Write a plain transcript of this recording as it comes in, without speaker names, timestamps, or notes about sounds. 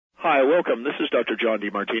Hi, welcome. This is Dr. John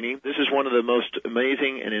DeMartini. This is one of the most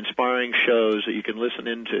amazing and inspiring shows that you can listen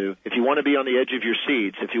into. If you want to be on the edge of your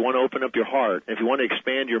seats, if you want to open up your heart, if you want to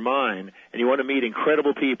expand your mind, and you want to meet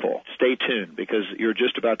incredible people, stay tuned because you're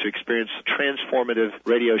just about to experience a transformative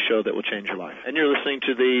radio show that will change your life. And you're listening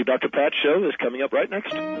to the Dr. Pat Show that's coming up right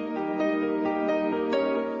next.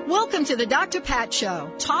 Welcome to the Dr. Pat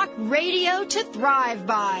Show. Talk radio to thrive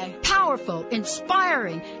by. Powerful,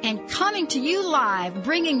 inspiring, and coming to you live,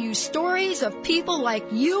 bringing you stories of people like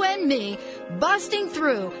you and me, busting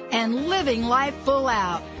through and living life full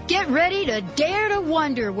out. Get ready to dare to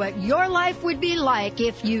wonder what your life would be like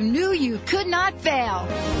if you knew you could not fail.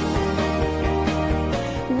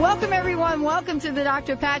 Welcome, everyone. Welcome to the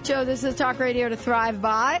Dr. Pat Show. This is Talk Radio to Thrive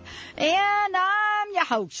By. And I'm your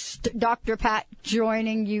host, Dr. Pat,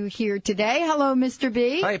 joining you here today. Hello, Mr.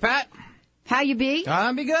 B. Hi, Pat. How you be?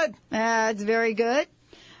 I'm be good. It's very good.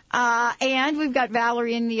 And we've got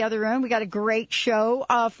Valerie in the other room. We got a great show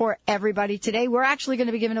for everybody today. We're actually going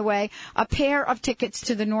to be giving away a pair of tickets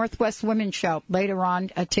to the Northwest Women's Show later on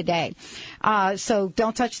today. So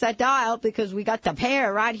don't touch that dial because we got the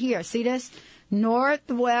pair right here. See this?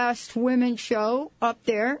 Northwest Women's Show up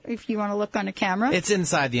there, if you want to look on the camera. It's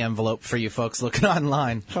inside the envelope for you folks looking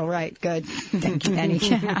online. All right, good. Thank you, Penny.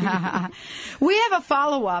 We have a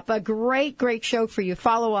follow-up, a great, great show for you.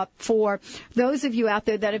 Follow-up for those of you out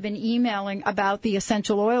there that have been emailing about the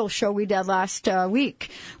essential oil show we did last week.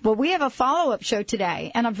 Well, we have a follow-up show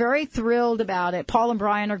today, and I'm very thrilled about it. Paul and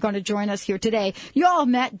Brian are going to join us here today. You all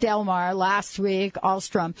met Delmar last week,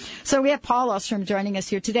 Ahlstrom. So we have Paul Ahlstrom joining us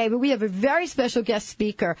here today, but we have a very special guest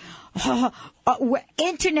speaker,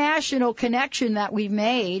 international connection that we've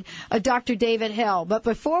made, Dr. David Hill. But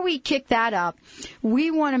before we kick that up,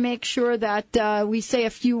 we want to make sure that we say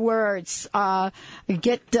a few words,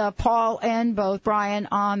 get Paul and both Brian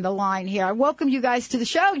on the line here. I welcome you guys to the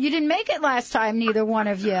show. You didn't make it last time, neither one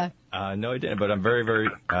of you. No, I didn't, but I'm very, very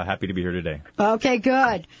happy to be here today. Okay,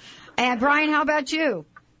 good. And Brian, how about you?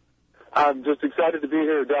 I'm just excited to be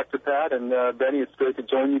here, Dr. Pat, and Benny, it's great to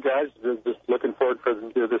join you guys. Just looking forward for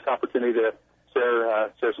this opportunity to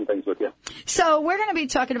share some things with you. So we're going to be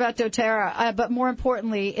talking about doTERRA, but more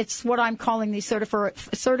importantly, it's what I'm calling the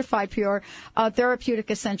Certified-Pure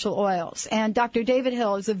Therapeutic Essential Oils. And Dr. David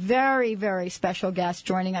Hill is a very, very special guest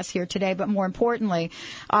joining us here today. But more importantly,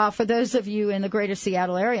 for those of you in the greater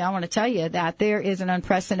Seattle area, I want to tell you that there is an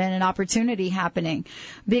unprecedented opportunity happening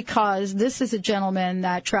because this is a gentleman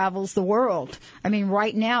that travels the world. I mean,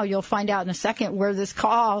 right now, you'll find out in a second where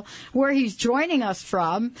he's joining us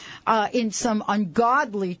from in some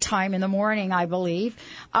ungodly time in the morning, I believe,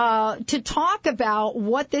 to talk about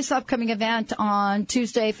what this upcoming event on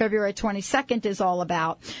Tuesday, February 22nd is all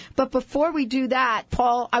about. But before we do that,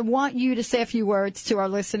 Paul, I want you to say a few words to our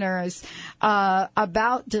listeners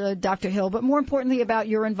about Dr. Hill, but more importantly about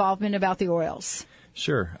your involvement about the oils.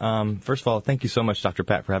 Sure. First of all, thank you so much, Dr.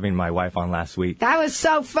 Pat, for having my wife on last week. That was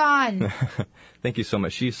so fun. Thank you so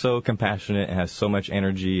much. She's so compassionate and has so much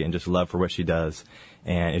energy and just love for what she does.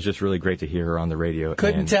 And it's just really great to hear her on the radio.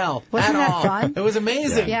 Couldn't tell. Wasn't that fun? It was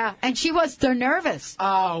amazing. Yeah. And she was so nervous.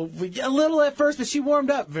 Oh, a little at first, but she warmed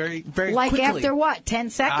up very, very quickly. Like after what, 10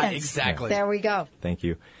 seconds? Exactly. There we go. Thank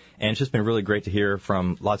you. And it's just been really great to hear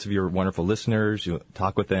from lots of your wonderful listeners. You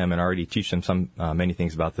talk with them and already teach them many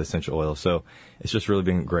things about the essential oils. So it's just really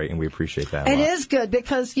been great, and we appreciate that a lot. It is good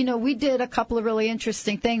because, we did a couple of really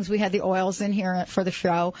interesting things. We had the oils in here for the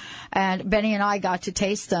show, and Benny and I got to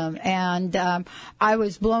taste them. And I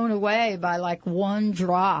was blown away by, one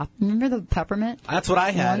drop. Remember the peppermint? That's what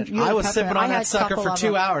I had. I was sipping on that sucker for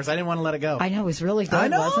 2 hours. I didn't want to let it go. I know. It was really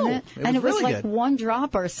good, wasn't it? And it was really like good. one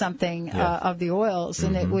drop or something of the oils,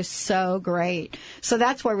 and it was so great. So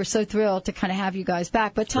that's why we're so thrilled to kind of have you guys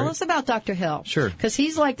back. But tell us about Dr. Hill. Sure. Because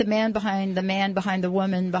he's like the man behind the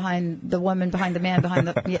woman behind the woman behind the man behind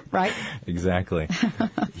the, right? Exactly.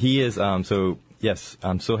 He is, yes,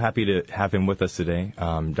 I'm so happy to have him with us today.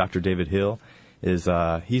 Dr. David Hill is,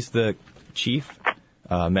 he's the chief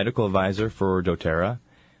medical advisor for doTERRA.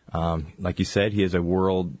 Like you said, he is a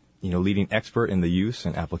world, leading expert in the use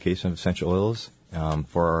and application of essential oils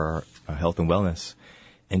for our health and wellness.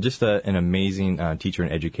 And just an amazing teacher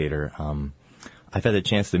and educator. I've had the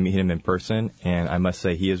chance to meet him in person, and I must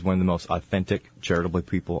say he is one of the most authentic, charitable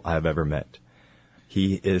people I have ever met.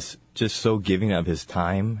 He is just so giving of his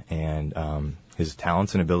time and his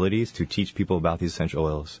talents and abilities to teach people about these essential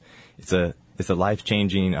oils. It's a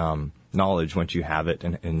life-changing knowledge once you have it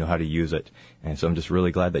and know how to use it. And so I'm just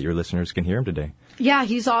really glad that your listeners can hear him today. Yeah,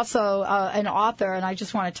 he's also an author, and I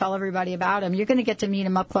just want to tell everybody about him. You're going to get to meet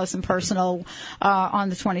him up close and personal on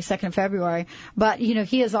the 22nd of February. But,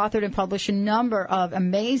 he has authored and published a number of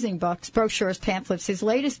amazing books, brochures, pamphlets. His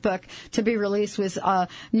latest book to be released was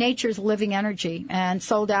Nature's Living Energy, and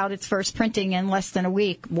sold out its first printing in less than a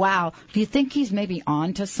week. Wow. Do you think he's maybe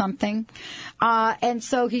on to something? And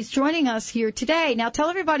so he's joining us here today. Now, tell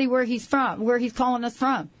everybody where he's from, where he's calling us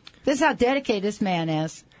from. This is how dedicated this man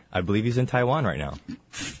is. I believe he's in Taiwan right now.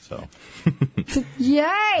 So,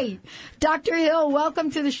 Yay! Dr. Hill,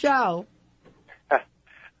 welcome to the show.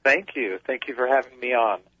 Thank you. Thank you for having me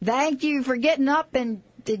on. Thank you for getting up and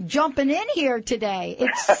jumping in here today.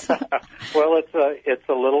 It's well, it's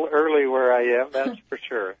a little early where I am, that's for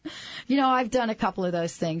sure. I've done a couple of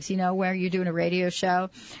those things, where you're doing a radio show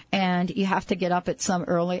and you have to get up at some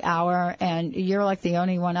early hour and you're like the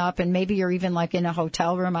only one up, and maybe you're even like in a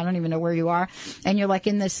hotel room. I don't even know where you are. And you're like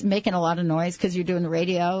in this making a lot of noise because you're doing the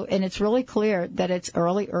radio, and it's really clear that it's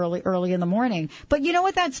early in the morning. But you know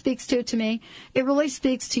what that speaks to me? It really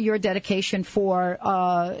speaks to your dedication for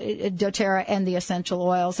doTERRA and the essential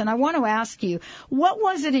oils. And I want to ask you, what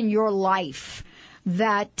was it in your life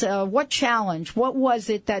that, what challenge, what was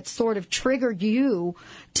it that sort of triggered you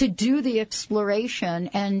to do the exploration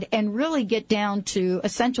and really get down to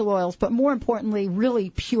essential oils, but more importantly,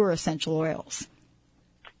 really pure essential oils?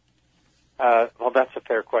 Well, that's a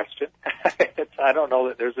fair question. I don't know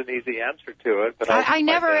that there's an easy answer to it. But I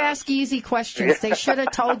never ask easy questions. They should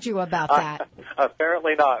have told you about that.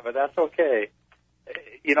 Apparently not, but that's okay.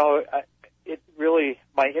 It really,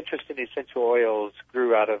 my interest in essential oils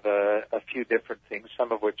grew out of a few different things,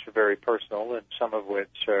 some of which are very personal and some of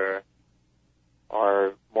which are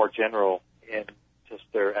more general in just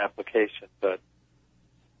their application. But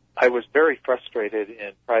I was very frustrated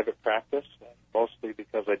in private practice, mostly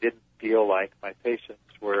because I didn't feel like my patients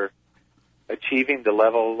were achieving the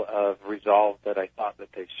level of resolve that I thought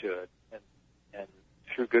that they should. And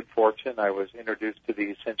through good fortune, I was introduced to the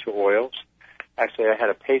essential oils. Actually, I had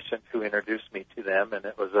a patient who introduced me to them, and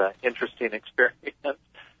it was an interesting experience.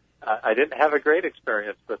 I didn't have a great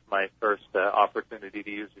experience with my first opportunity to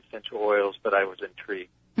use essential oils, but I was intrigued.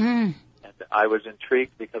 And I was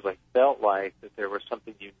intrigued because I felt like that there was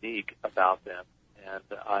something unique about them.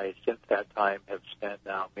 And I, since that time, have spent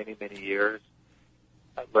now many, many years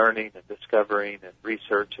learning and discovering and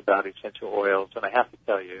research about essential oils. And I have to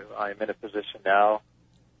tell you, I'm in a position now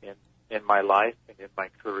in my life and in my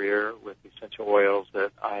career with essential oils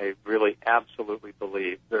that I really absolutely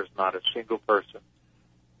believe there's not a single person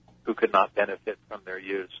who could not benefit from their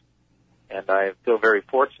use. And I feel very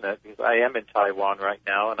fortunate because I am in Taiwan right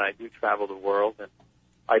now, and I do travel the world, and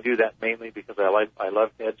I do that mainly because I love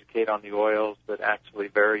to educate on the oils, but actually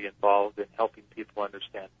very involved in helping people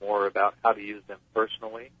understand more about how to use them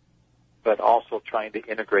personally, but also trying to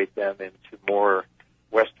integrate them into more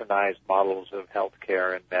westernized models of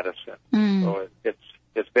healthcare and medicine. So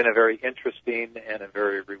it's been a very interesting and a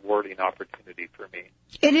very rewarding opportunity for me.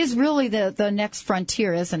 It is really the next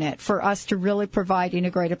frontier, isn't it, for us to really provide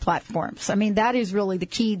integrated platforms. I mean, that is really the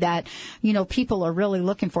key that, people are really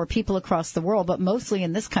looking for, people across the world, but mostly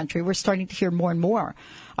in this country. We're starting to hear more and more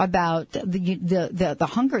about the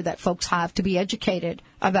hunger that folks have to be educated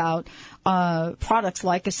about products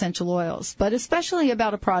like essential oils, but especially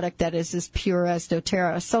about a product that is as pure as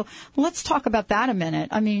doTERRA. So let's talk about that a minute.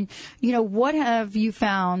 I mean, what have you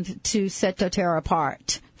found to set doTERRA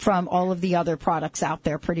apart from all of the other products out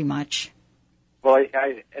there pretty much? Well,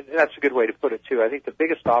 and that's a good way to put it, too. I think the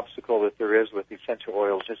biggest obstacle that there is with essential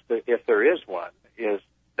oils, if there is one, is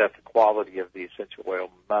that the quality of the essential oil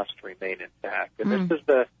must remain intact. And this is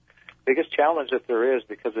the biggest challenge that there is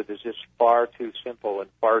because it is just far too simple and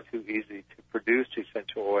far too easy to produce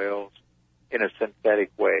essential oils in a synthetic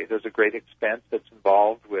way. There's a great expense that's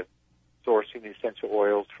involved with sourcing essential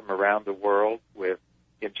oils from around the world, with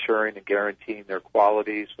ensuring and guaranteeing their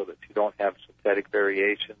quality so that you don't have synthetic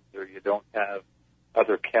variations or you don't have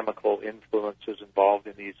other chemical influences involved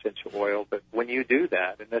in the essential oil. But when you do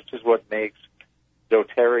that, and this is what makes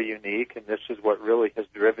doTERRA unique, and this is what really has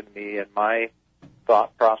driven me in my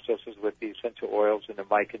thought processes with the essential oils and in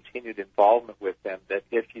my continued involvement with them, that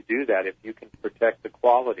if you do that, if you can protect the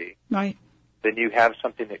quality, right, then you have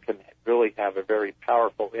something that can really have a very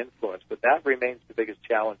powerful influence. But that remains the biggest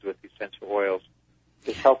challenge with essential oils,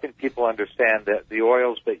 is helping people understand that the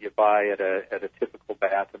oils that you buy at a typical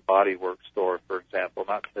Bath and Body Works store, for example,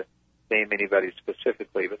 not to name anybody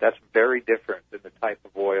specifically, but that's very different than the type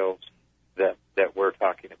of oils that we're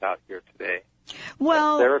talking about here today.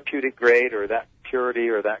 Well, that therapeutic grade or that purity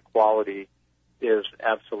or that quality is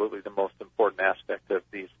absolutely the most important aspect of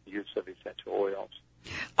the use of essential oils.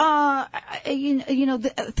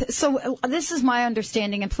 So this is my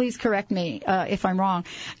understanding, and please correct me if I'm wrong.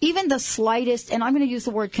 Even the slightest, and I'm going to use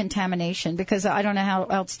the word contamination because I don't know how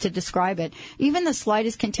else to describe it. Even the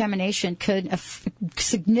slightest contamination could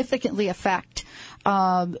significantly affect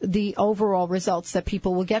the overall results that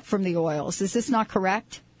people will get from the oils. Is this not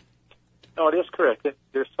correct? No, it is correct.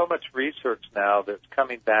 There's so much research now that's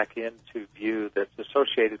coming back into view that's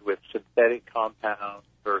associated with synthetic compounds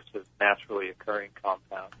versus naturally occurring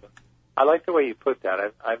compounds. And I like the way you put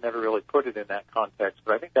that. I've never really put it in that context,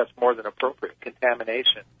 but I think that's more than appropriate.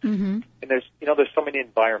 Contamination. Mm-hmm. And there's so many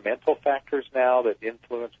environmental factors now that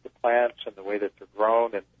influence the plants and the way that they're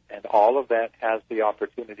grown, and all of that has the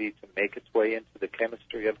opportunity to make its way into the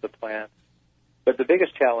chemistry of the plant. But the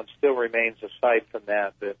biggest challenge still remains, aside from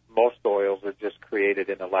that most oils are just created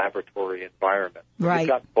in a laboratory environment. Right. We've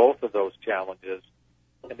got both of those challenges.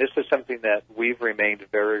 And this is something that we've remained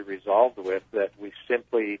very resolved with, that we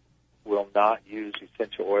simply will not use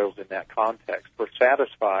essential oils in that context. We're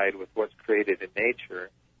satisfied with what's created in nature,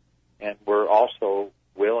 and we're also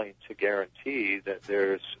willing to guarantee that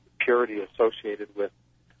there's purity associated with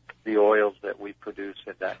the oils that we produce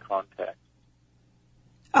in that context.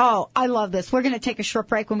 Oh, I love this. We're going to take a short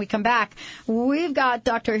break. When we come back, we've got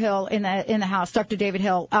Dr. Hill in the house, Dr. David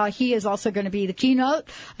Hill. He is also going to be the keynote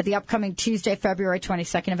at the upcoming Tuesday, February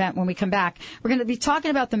 22nd event. When we come back, we're going to be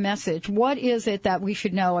talking about the message. What is it that we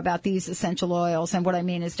should know about these essential oils? And what I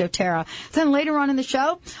mean is doTERRA. Then later on in the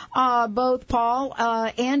show, both Paul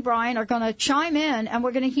and Brian are going to chime in, and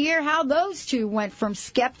we're going to hear how those two went from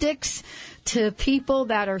skeptics to people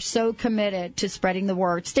that are so committed to spreading the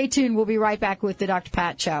word. Stay tuned. We'll be right back with the Dr.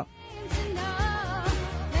 Pat Show.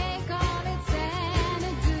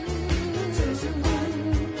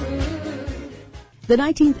 The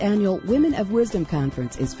 19th Annual Women of Wisdom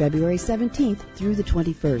Conference is February 17th through the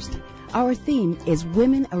 21st. Our theme is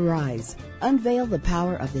Women Arise. Unveil the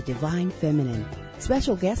power of the divine feminine.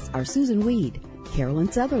 Special guests are Susan Weed,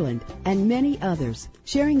 Carolyn Sutherland, and many others,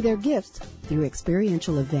 sharing their gifts through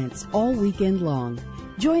experiential events all weekend long.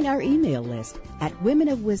 Join our email list at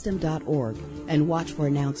womenofwisdom.org and watch for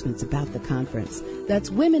announcements about the conference. That's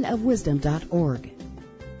womenofwisdom.org.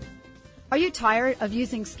 Are you tired of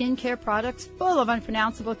using skincare products full of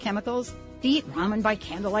unpronounceable chemicals? Do you eat ramen by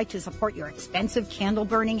candlelight to support your expensive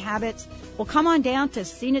candle-burning habits? Well, come on down to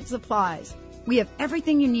Zenith Supplies. We have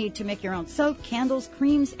everything you need to make your own soap, candles,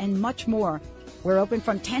 creams, and much more. We're open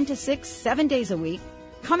from 10 to 6, 7 days a week.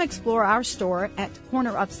 Come explore our store at the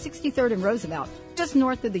corner of 63rd and Roosevelt, just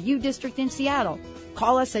north of the U District in Seattle.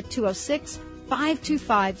 Call us at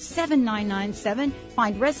 206-525-7997.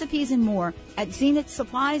 Find recipes and more at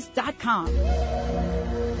zenithsupplies.com.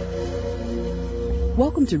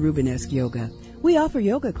 Welcome to Rubenesque Yoga. We offer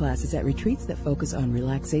yoga classes at retreats that focus on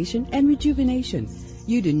relaxation and rejuvenation.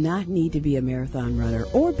 You do not need to be a marathon runner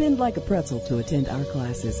or bend like a pretzel to attend our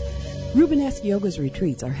classes. Rubenesque Yoga's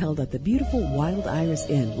retreats are held at the beautiful Wild Iris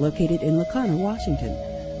Inn located in Lacarna, Washington,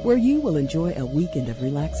 where you will enjoy a weekend of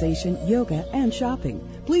relaxation, yoga, and shopping.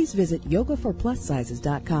 Please visit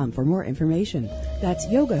yogaforplussizes.com for more information. That's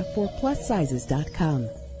yogaforplussizes.com.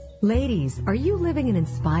 Ladies, are you living an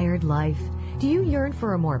inspired life? Do you yearn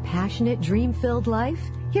for a more passionate, dream-filled life?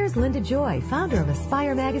 Here's Linda Joy, founder of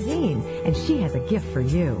Aspire Magazine, and she has a gift for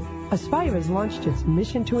you. Aspire has launched its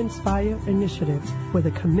Mission to Inspire initiative with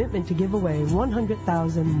a commitment to give away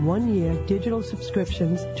 100,000 one-year digital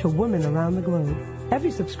subscriptions to women around the globe.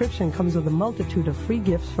 Every subscription comes with a multitude of free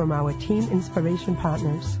gifts from our Team Inspiration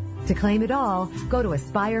partners. To claim it all, go to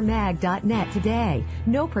aspiremag.net today.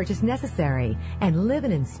 No purchase necessary. And live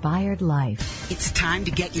an inspired life. It's time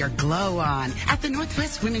to get your glow on at the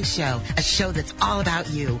Northwest Women's Show, a show that's all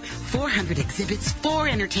about you. 400 exhibits, 4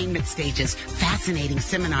 entertainment stages, fascinating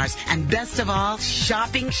seminars, and best of all,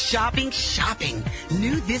 shopping, shopping, shopping.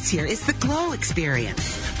 New this year is the Glow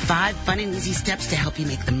Experience. 5 fun and easy steps to help you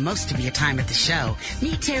make the most of your time at the show.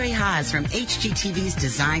 Meet Terry Haas from HGTV's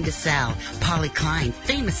Design to Sell, Polly Klein,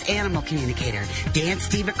 famous animal communicator, dance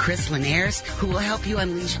diva Chris Linares, who will help you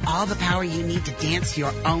unleash all the power you need to dance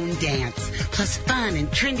your own dance. Plus fun and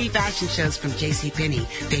trendy fashion shows from JCPenney,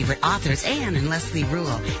 favorite authors Anne and Leslie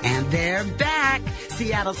Rule. And they're back!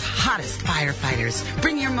 Seattle's hottest firefighters.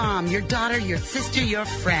 Bring your mom, your daughter, your sister, your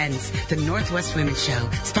friends. The Northwest Women's Show,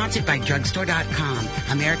 sponsored by Drugstore.com,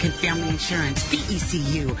 American Family Insurance,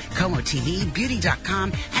 DECU, Como TV,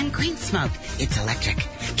 Beauty.com, and Green Smoke. It's electric.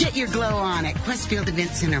 Get your glow on at Questfield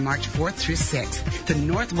Event Center March 4th through 6th. The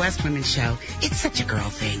Northwest Women's Show. It's such a girl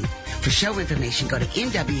thing. For show information, go to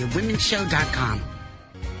nwwomenshow.com.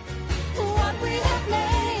 What we have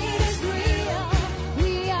made is real.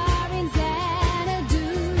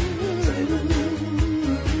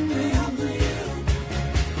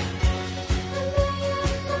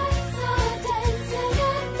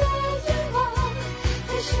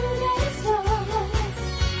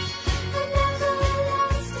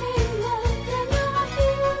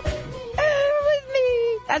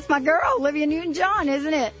 my girl, Olivia Newton-John,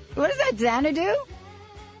 isn't it? What is that, Xanadu?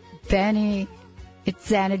 Benny. It's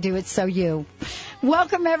Xanadu. It's so you.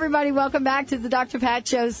 Welcome, everybody. Welcome back to the Dr. Pat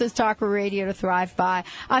Show. This is Talk Radio to Thrive By.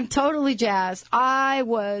 I'm totally jazzed. I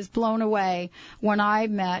was blown away when I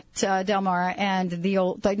met Delmar and the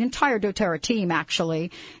entire doTERRA team,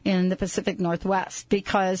 actually, in the Pacific Northwest,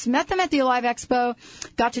 because met them at the Alive Expo,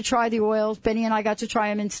 got to try the oils. Benny and I got to try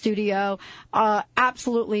them in studio.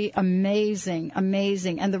 Absolutely amazing,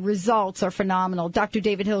 amazing. And the results are phenomenal. Dr.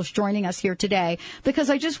 David Hill is joining us here today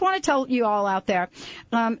because I just want to tell you all out there,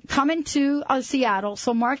 coming to Seattle.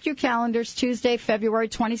 So mark your calendars, Tuesday, February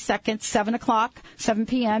 22nd, 7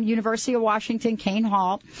 p.m., University of Washington, Kane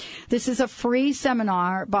Hall. This is a free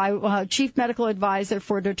seminar by Chief Medical Advisor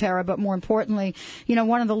for doTERRA, but more importantly,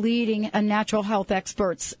 one of the leading natural health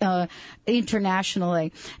experts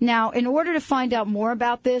internationally. Now, in order to find out more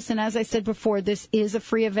about this, and as I said before, this is a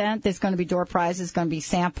free event. There's going to be door prizes, going to be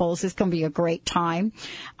samples. It's going to be a great time.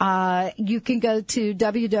 You can go to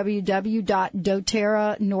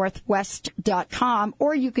www.doterranorthwest.com,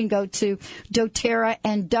 or you can go to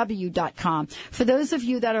doTERRANW.com. For those of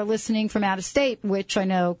you that are listening from out of state, which I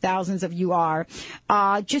know thousands of you are,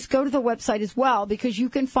 just go to the website as well, because you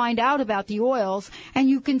can find out about the oils and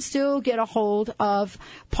you can still get a hold of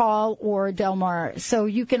Paul or Delmar. So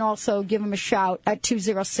you can also give them a shout at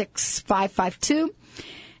 206-552.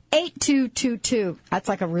 8222. That's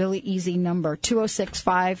like a really easy number.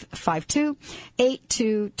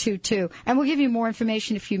 206-552-8222. And we'll give you more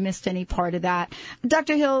information if you missed any part of that.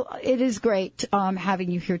 Dr. Hill, it is great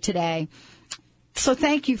having you here today. So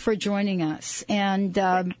thank you for joining us. And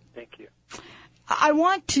thank you. I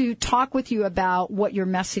want to talk with you about what your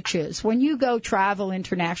message is. When you go travel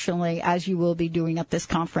internationally, as you will be doing at this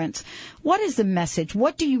conference, what is the message?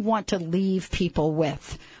 What do you want to leave people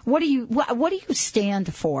with? What do you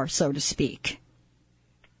stand for, so to speak?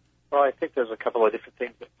 Well, I think there's a couple of different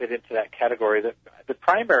things that fit into that category. The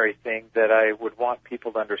primary thing that I would want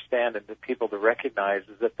people to understand and people to recognize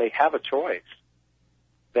is that they have a choice.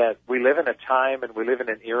 That we live in a time and we live in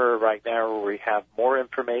an era right now where we have more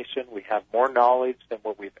information, we have more knowledge than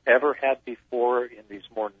what we've ever had before in these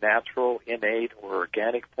more natural, innate, or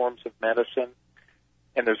organic forms of medicine.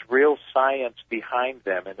 And there's real science behind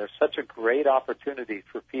them, and there's such a great opportunity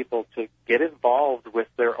for people to get involved with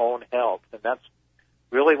their own health. And that's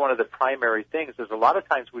really one of the primary things. Is a lot of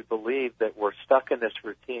times we believe that we're stuck in this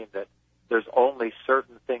routine, that there's only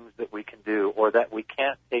certain things that we can do, or that we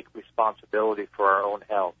can't take responsibility for our own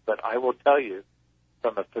health. But I will tell you,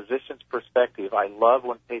 from a physician's perspective, I love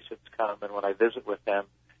when patients come and when I visit with them,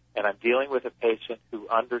 and I'm dealing with a patient who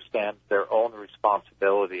understands their own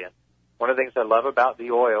responsibility. And one of the things I love about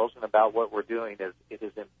the oils and about what we're doing is it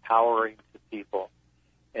is empowering to people.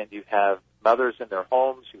 And you have mothers in their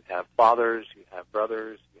homes, you have fathers, you have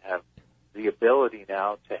brothers, you have the ability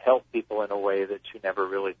now to help people in a way that you never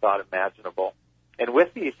really thought imaginable. And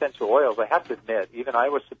with the essential oils, I have to admit, even I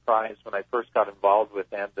was surprised when I first got involved with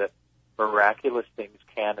them that miraculous things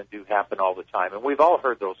can and do happen all the time. And we've all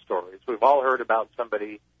heard those stories. We've all heard about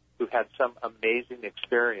somebody who had some amazing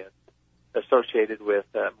experience associated with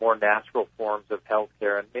more natural forms of health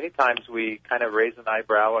care. And many times we kind of raise an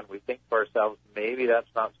eyebrow and we think to ourselves, maybe that's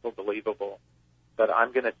not so believable. But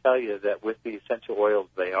I'm going to tell you that with the essential oils,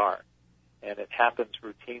 they are. And it happens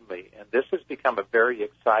routinely. And this has become a very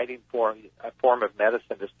exciting form of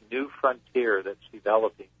medicine, this new frontier that's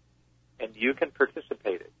developing. And you can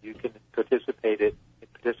participate in it. You can participate in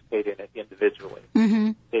it individually,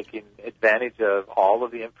 taking advantage of all of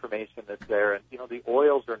the information that's there. And, the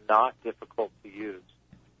oils are not difficult to use.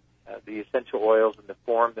 The essential oils in the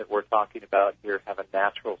form that we're talking about here have a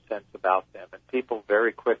natural sense about them. And people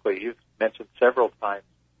very quickly, you've mentioned several times,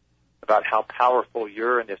 about how powerful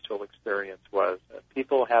your initial experience was.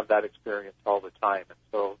 People have that experience all the time. And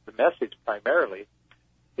so the message primarily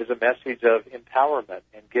is a message of empowerment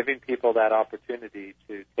and giving people that opportunity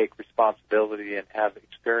to take responsibility and have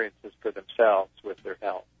experiences for themselves with their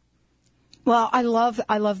health. Well, I love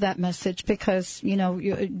that message because,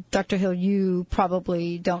 Dr. Hill, you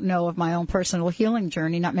probably don't know of my own personal healing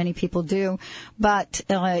journey. Not many people do. But,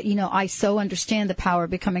 I so understand the power of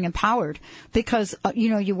becoming empowered because,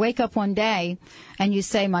 you wake up one day and you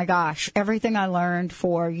say, my gosh, everything I learned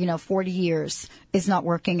for, 40 years is not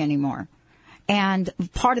working anymore. And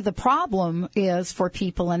part of the problem is for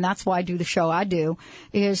people, and that's why I do the show I do,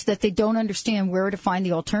 is that they don't understand where to find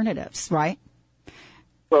the alternatives, right?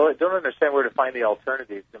 Well, I don't understand where to find the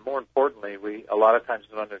alternatives, and more importantly, we a lot of times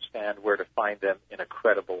don't understand where to find them in a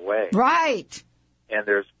credible way. Right. And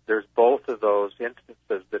there's both of those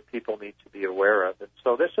instances that people need to be aware of. And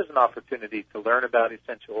so this is an opportunity to learn about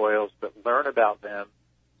essential oils, but learn about them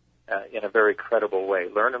in a very credible way.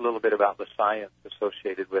 Learn a little bit about the science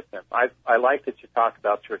associated with them. I like that you talk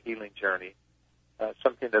about your healing journey,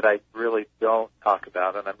 something that I really don't talk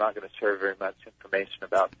about, and I'm not going to share very much information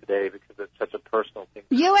about today because it's such a personal thing.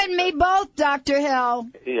 You and me both, Dr. Hill.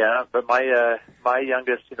 Yeah, but my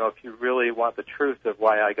youngest, if you really want the truth of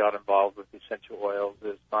why I got involved with essential oils,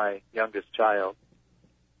 is my youngest child,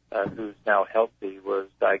 who's now healthy, was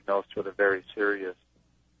diagnosed with a very serious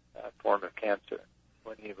form of cancer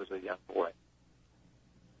when he was a young boy.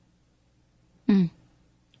 Mm.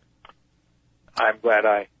 I'm glad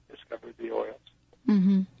I discovered the oils.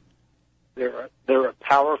 Mm-hmm. They're a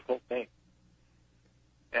powerful thing,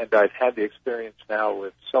 and I've had the experience now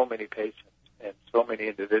with so many patients and so many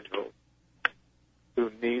individuals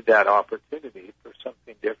who need that opportunity for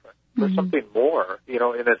something different, for something more,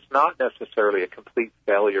 and it's not necessarily a complete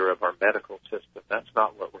failure of our medical system. That's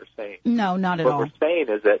not what we're saying. No, not at all. What we're saying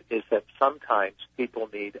is that sometimes people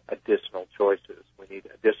need additional choices. We need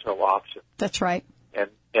additional options. That's right.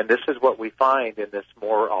 And this is what we find in this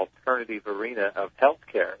more alternative arena of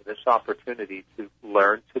healthcare, this opportunity to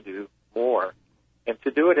learn to do more and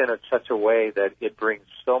to do it in such a way that it brings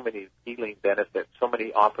so many healing benefits, so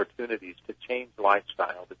many opportunities to change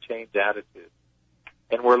lifestyle, to change attitudes.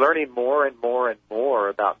 And we're learning more and more and more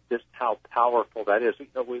about just how powerful that is.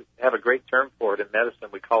 We have a great term for it in medicine.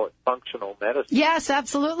 We call it functional medicine. Yes,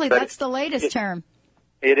 absolutely. That's the latest term.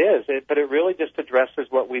 It is, but it really just addresses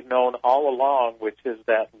what we've known all along, which is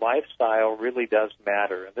that lifestyle really does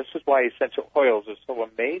matter. And this is why essential oils are so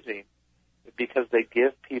amazing, because they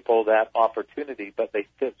give people that opportunity, but they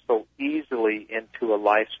fit so easily into a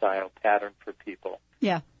lifestyle pattern for people.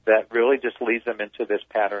 Yeah. That really just leads them into this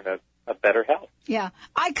pattern of better health. Yeah,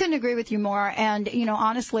 I couldn't agree with you more. And,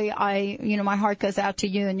 honestly, my heart goes out to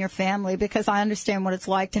you and your family because I understand what it's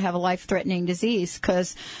like to have a life-threatening disease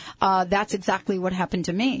because that's exactly what happened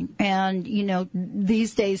to me. And,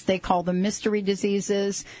 these days they call them mystery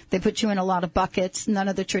diseases. They put you in a lot of buckets. None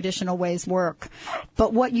of the traditional ways work.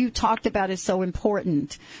 But what you talked about is so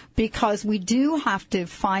important because we do have to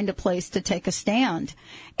find a place to take a stand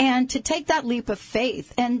and to take that leap of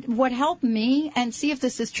faith. And what helped me, and see if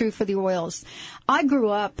this is true for the oils, I grew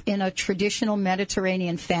up in a traditional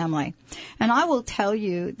Mediterranean family. And I will tell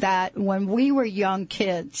you that when we were young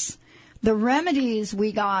kids, the remedies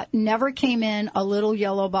we got never came in a little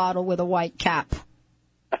yellow bottle with a white cap.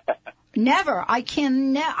 Never. I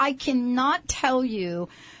cannot tell you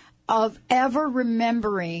of ever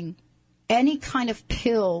remembering any kind of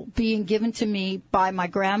pill being given to me by my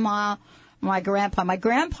grandma, my grandpa. My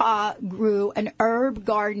grandpa grew an herb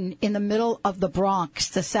garden in the middle of the Bronx,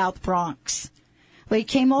 the South Bronx. Well, he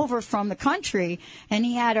came over from the country, and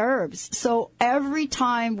he had herbs. So every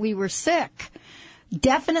time we were sick,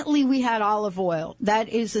 definitely we had olive oil. That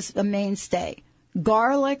is a mainstay.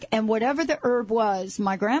 Garlic and whatever the herb was,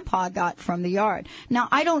 my grandpa got from the yard. Now,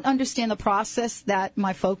 I don't understand the process that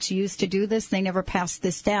my folks used to do this. They never passed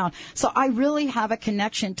this down. So I really have a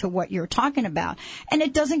connection to what you're talking about. And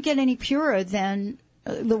it doesn't get any purer than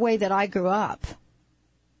the way that I grew up.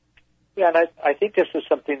 Yeah, and I think this is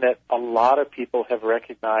something that a lot of people have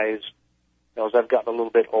recognized. As I've gotten a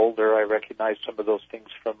little bit older, I recognize some of those things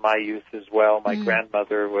from my youth as well. My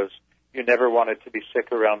grandmother you never wanted to be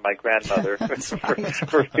sick around my grandmother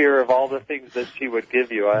for fear of all the things that she would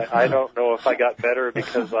give you. I don't know if I got better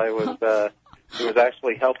because it was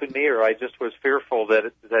actually helping me, or I just was fearful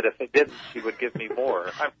that if it didn't, she would give me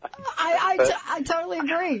more. I totally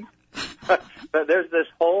agree. But there's this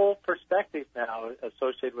whole perspective now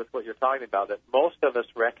associated with what you're talking about that most of us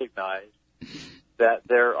recognize that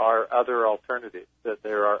there are other alternatives, that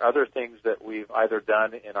there are other things that we've either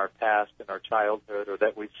done in our past, in our childhood, or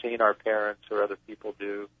that we've seen our parents or other people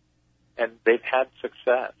do, and they've had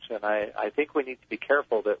success. And I think we need to be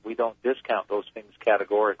careful that we don't discount those things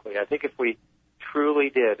categorically. I think if we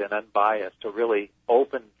truly did an unbiased, a really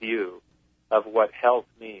open view of what health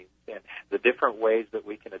means and the different ways that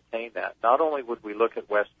we can attain that, not only would we look at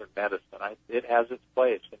Western medicine, it has its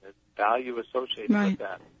place and its value associated with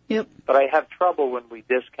that. Yep. But I have trouble when we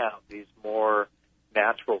discount these more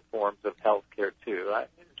natural forms of health care, too.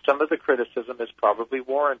 Some of the criticism is probably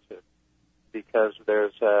warranted because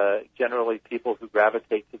there's generally people who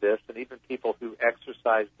gravitate to this, and even people who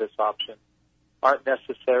exercise this option aren't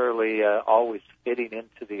necessarily always fitting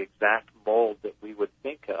into the exact mold that we would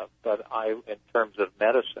think of, in terms of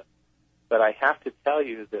medicine. But I have to tell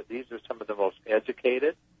you that these are some of the most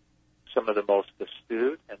educated, some of the most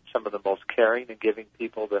astute, and some of the most caring and giving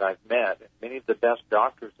people that I've met. And many of the best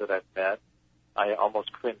doctors that I've met, I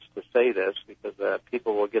almost cringe to say this because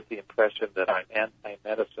people will get the impression that I'm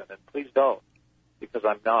anti-medicine, and please don't, because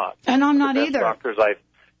I'm not. And I'm not either.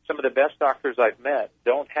 some of the best doctors I've met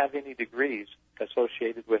don't have any degrees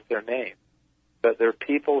associated with their name, but they're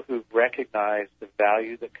people who recognize the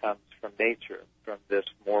value that comes from nature, from this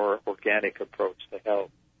more organic approach to health.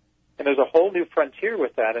 And there's a whole new frontier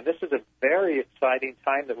with that, and this is a very exciting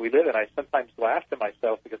time that we live in. I sometimes laugh to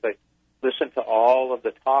myself because I listen to all of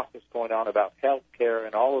the talk that's going on about health care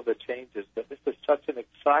and all of the changes, but this is such an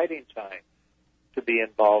exciting time to be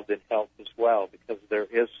involved in health as well because there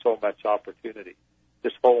is so much opportunity.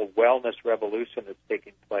 This whole wellness revolution that's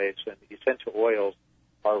taking place, and essential oils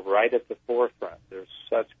are right at the forefront. There's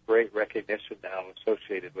such great recognition now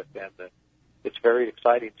associated with them that it's very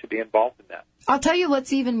exciting to be involved in that. I'll tell you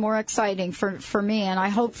what's even more exciting for me, and I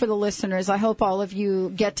hope for the listeners, I hope all of you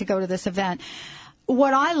get to go to this event.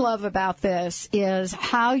 What I love about this is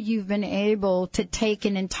how you've been able to take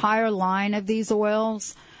an entire line of these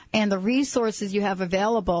oils and the resources you have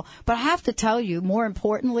available. But I have to tell you, more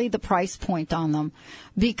importantly, the price point on them.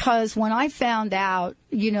 Because when I found out,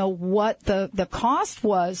 what the cost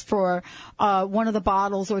was for one of the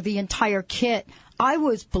bottles or the entire kit, I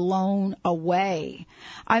was blown away.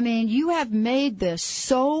 I mean, you have made this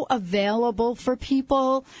so available for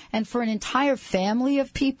people and for an entire family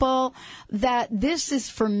of people that this is,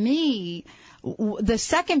 for me, the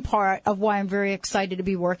second part of why I'm very excited to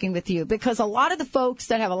be working with you, because a lot of the folks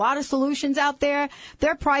that have a lot of solutions out there,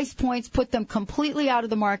 their price points put them completely out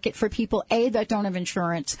of the market for people, A, that don't have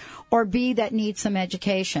insurance, or B, that need some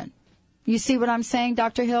education. You see what I'm saying,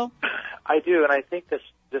 Dr. Hill? I do, and I think this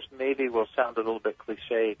maybe will sound a little bit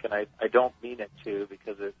cliche, and I don't mean it to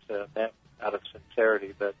because it's meant out of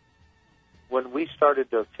sincerity, but when we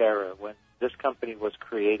started doTERRA, when this company was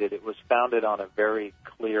created, it was founded on a very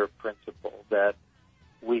clear principle that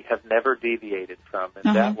we have never deviated from,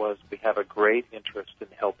 and that was we have a great interest in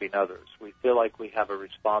helping others. We feel like we have a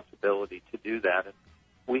responsibility to do that, and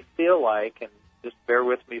we feel like, and just bear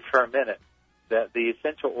with me for a minute, that the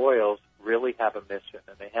essential oils really have a mission,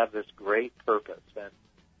 and they have this great purpose, and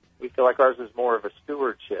we feel like ours is more of a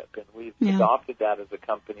stewardship, and we've adopted that as a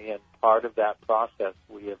company, and part of that process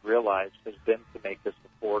we have realized has been to make this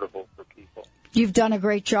affordable for people. You've done a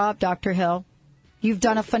great job, Dr. Hill. You've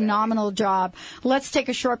done a phenomenal job. Let's take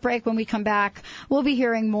a short break. When we come back, we'll be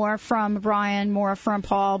hearing more from Brian, more from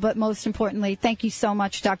Paul, but most importantly, thank you so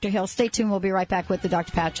much, Dr. Hill. Stay tuned. We'll be right back with the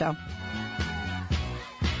Dr. Pat Show.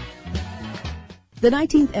 The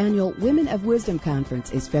 19th Annual Women of Wisdom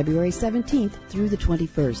Conference is February 17th through the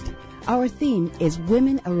 21st. Our theme is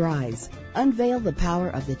Women Arise, Unveil the Power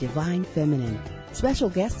of the Divine Feminine. Special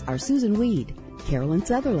guests are Susan Weed, Carolyn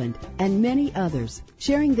Sutherland, and many others,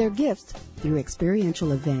 sharing their gifts through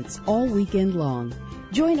experiential events all weekend long.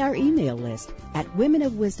 Join our email list at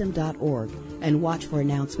womenofwisdom.org and watch for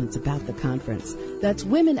announcements about the conference. That's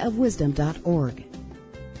womenofwisdom.org.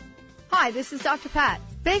 Hi, this is Dr. Pat.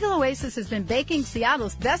 Bagel Oasis has been baking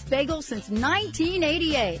Seattle's best bagels since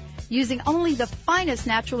 1988, using only the finest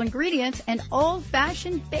natural ingredients and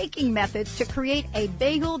old-fashioned baking methods to create a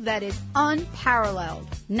bagel that is unparalleled.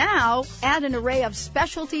 Now, add an array of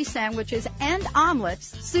specialty sandwiches and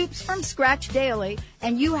omelets, soups from scratch daily,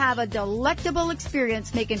 and you have a delectable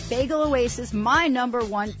experience making Bagel Oasis my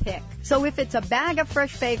 #1 pick. So if it's a bag of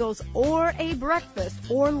fresh bagels or a breakfast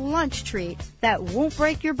or lunch treat that won't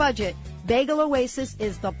break your budget, Bagel Oasis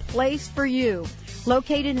is the place for you.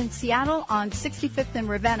 Located in Seattle on 65th and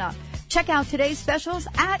Ravenna. Check out today's specials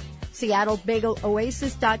at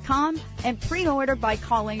SeattleBagelOasis.com and pre-order by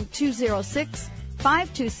calling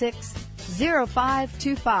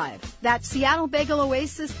 206-526-0525. That's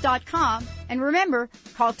SeattleBagelOasis.com. And remember,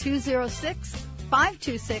 call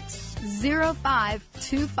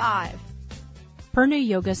 206-526-0525. Purna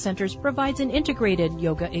Yoga Centers provides an integrated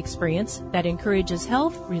yoga experience that encourages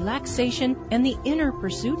health, relaxation, and the inner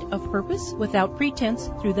pursuit of purpose without pretense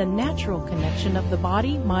through the natural connection of the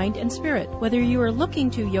body, mind, and spirit. Whether you are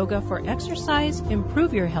looking to yoga for exercise,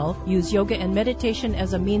 improve your health, use yoga and meditation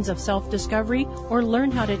as a means of self-discovery, or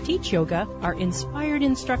learn how to teach yoga, our inspired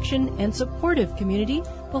instruction and supportive community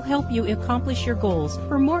will help you accomplish your goals.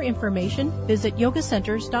 For more information, visit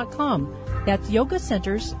yogacenters.com. That's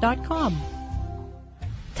yogacenters.com.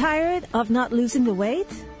 Tired of not losing the weight?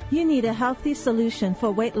 You need a healthy solution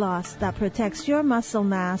for weight loss that protects your muscle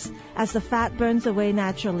mass as the fat burns away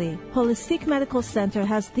naturally. Holistic Medical Center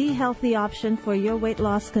has the healthy option for your weight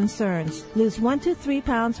loss concerns. Lose 1 to 3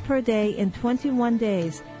 pounds per day in 21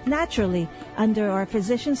 days, naturally, under our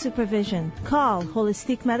physician supervision. Call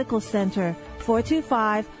Holistic Medical Center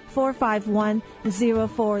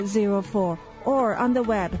 425-451-0404. or on the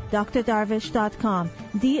web, drdarvish.com,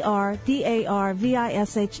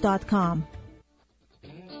 drdarvish.com.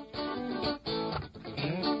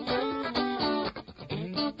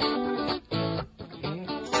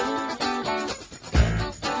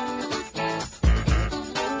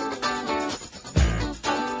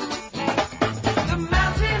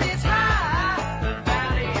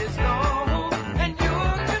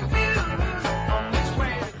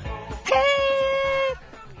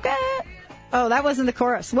 that wasn't the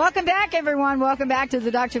chorus. Welcome back, everyone. Welcome back to the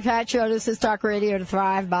Dr. Pat Show. This is Talk Radio to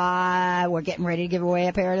Thrive By. We're getting ready to give away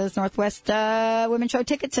a pair of those Northwest Women's Show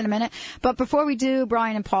tickets in a minute. But before we do,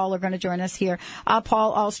 Brian and Paul are going to join us here.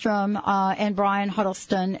 Paul Ahlstrom and Brian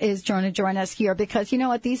Huddleston is going to join us here because, you know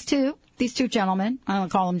what, these two gentlemen, I'm going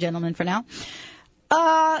to call them gentlemen for now,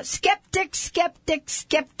 skeptic.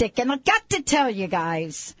 And I've got to tell you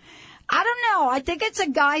guys, I don't know. I think it's a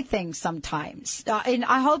guy thing sometimes. And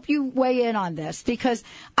I hope you weigh in on this because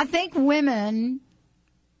I think women,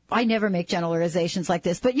 I never make generalizations like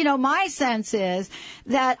this, but, you know, my sense is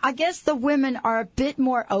that I guess the women are a bit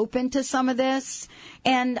more open to some of this.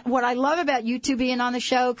 And what I love about you two being on the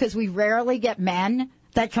show, because we rarely get men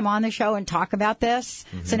that come on the show and talk about this.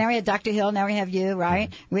 Mm-hmm. So now we have Dr. Hill, now we have you,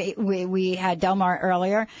 right? Mm-hmm. We had Delmar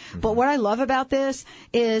earlier. Mm-hmm. But what I love about this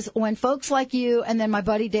is when folks like you and then my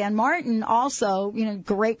buddy Dan Martin also, you know,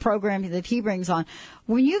 great program that he brings on.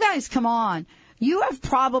 When you guys come on, you have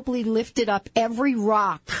probably lifted up every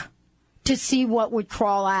rock to see what would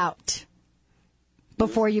crawl out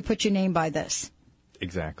before you put your name by this.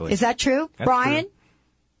 Exactly. Is that true, That's Brian? True.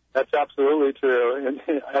 That's absolutely true.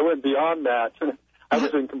 And I went beyond that. I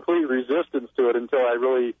was in complete resistance to it until I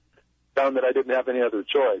really found that I didn't have any other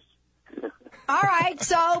choice. All right,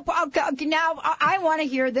 so now I want to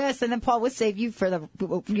hear this, and then Paul, we'll save you for the,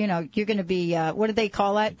 you know, you're going to be, what do they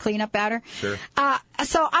call that, cleanup batter? Sure.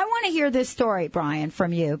 So I want to hear this story, Brian,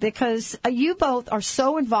 from you, because you both are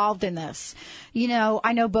so involved in this. You know,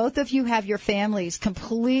 I know both of you have your families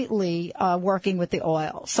completely working with the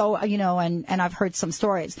oil. So, you know, and I've heard some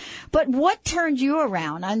stories. But what turned you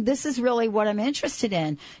around? And this is really what I'm interested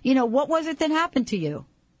in. You know, what was it that happened to you?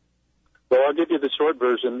 Well, I'll give you the short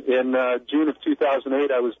version. In June of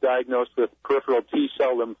 2008, I was diagnosed with peripheral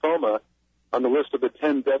T-cell lymphoma. On the list of the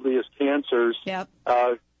 10 deadliest cancers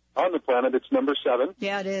on the planet, it's number 7.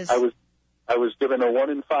 Yeah, it is. I was given a 1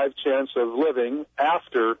 in 5 chance of living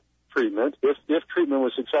after treatment. If treatment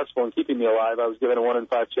was successful in keeping me alive, I was given a 1 in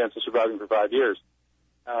 5 chance of surviving for 5 years.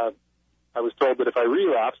 I was told that if I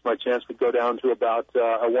relapsed, my chance would go down to about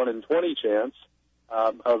a 1 in 20 chance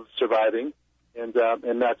of surviving. And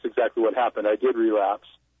that's exactly what happened. I did relapse.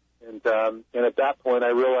 And at that point, I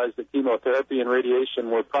realized that chemotherapy and radiation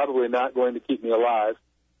were probably not going to keep me alive.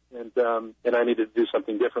 And I needed to do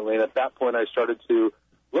something differently. And at that point, I started to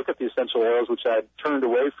look at the essential oils, which I had turned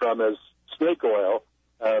away from as snake oil,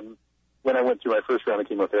 when I went through my first round of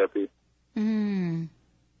chemotherapy. Isn't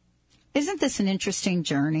this an interesting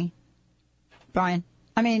journey, Brian?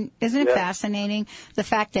 I mean, isn't it fascinating, the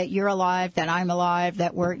fact that you're alive, that I'm alive,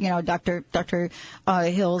 that we're, you know, Dr.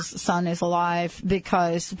 Hill's son is alive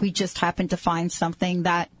because we just happened to find something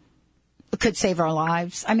that could save our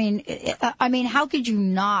lives? I mean, how could you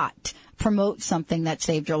not promote something that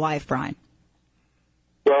saved your life, Brian?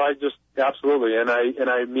 Well, absolutely, and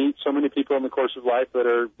I meet so many people in the course of life that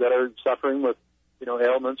are suffering with, you know,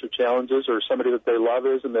 ailments or challenges, or somebody that they love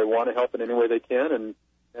and they want to help in any way they can,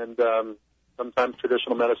 and sometimes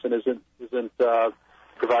traditional medicine isn't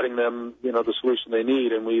providing them, you know, the solution they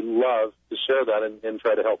need, and we love to share that and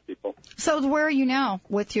try to help people. So where are you now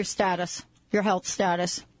with your status, your health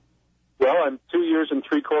status? Well, I'm 2 years and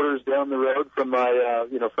 3/4 down the road from my,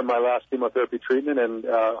 from my last chemotherapy treatment, and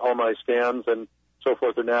all my scans and so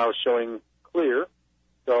forth are now showing clear.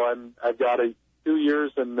 So I've got 2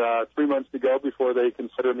 years and 3 months to go before they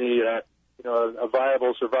consider me, a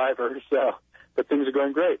viable survivor. So. But things are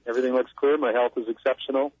going great. Everything looks clear. My health is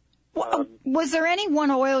exceptional. Was there any one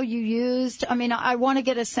oil you used? I mean, I want to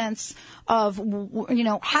get a sense of, you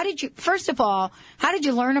know, first of all, how did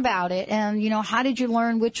you learn about it? And, you know, how did you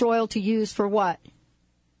learn which oil to use for what?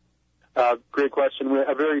 Great question.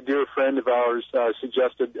 A very dear friend of ours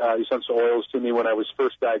suggested essential oils to me when I was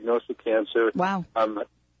first diagnosed with cancer. Wow.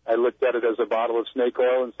 I looked at it as a bottle of snake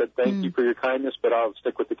oil and said, thank you for your kindness, but I'll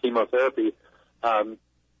stick with the chemotherapy.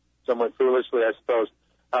 Somewhat foolishly, I suppose.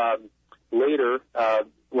 Later,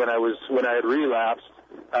 when I had relapsed,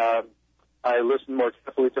 I listened more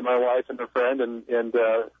carefully to my wife and her friend, and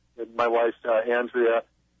my wife Andrea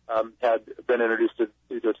had been introduced to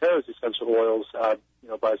doTERRA's essential oils,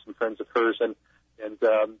 by some friends of hers, and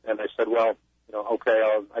I said, well, okay,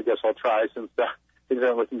 I guess I'll try since things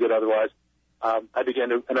aren't looking good otherwise. I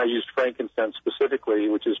used frankincense specifically,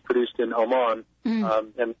 which is produced in Oman,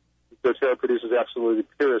 and doTERRA produces absolutely the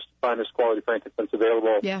purest, finest quality frankincense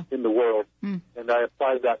available in the world. And I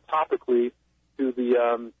applied that topically to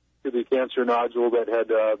the cancer nodule that had,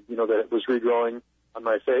 that was regrowing on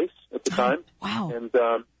my face at the time. Wow. And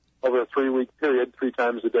over a 3-week period, 3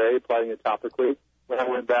 times a day, applying it topically. When I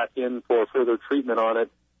went back in for further treatment on it,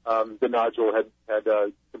 the nodule had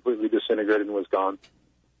completely disintegrated and was gone.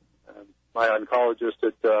 my oncologist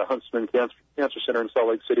at Huntsman Cancer Center in Salt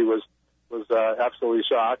Lake City was absolutely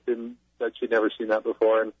shocked, and that she'd never seen that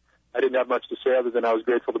before. And I didn't have much to say other than I was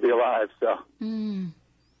grateful to be alive. So.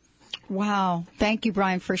 Wow. Thank you,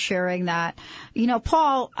 Brian, for sharing that. You know,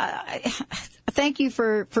 Paul, thank you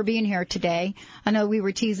for being here today. I know we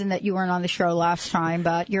were teasing that you weren't on the show last time,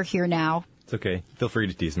 but you're here now. It's okay. Feel free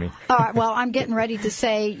to tease me. All right. Well, I'm getting ready to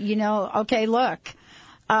say, okay, look,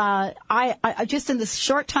 I just in the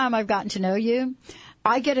short time I've gotten to know you,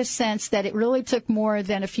 I get a sense that it really took more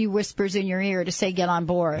than a few whispers in your ear to say get on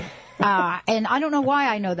board. And I don't know why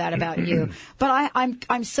I know that about you, but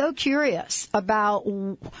I'm so curious about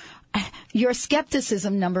your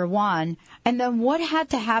skepticism, number one, and then what had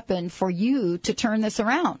to happen for you to turn this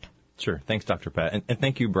around. Sure. Thanks, Dr. Pat. And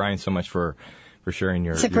thank you, Brian, so much for sharing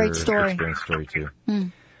your, it's a great your story. Experience story, too.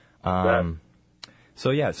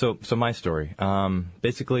 So my story.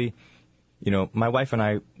 Basically, my wife and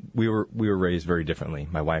I, we were raised very differently.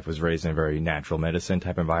 My wife was raised in a very natural medicine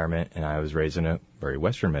type environment, and I was raised in a very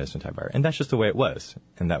Western medicine type environment. And that's just the way it was.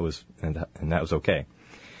 And that was okay.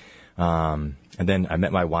 And then I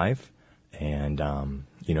met my wife, and,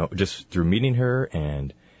 just through meeting her,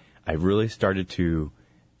 and I really started to,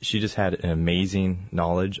 she just had an amazing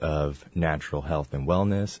knowledge of natural health and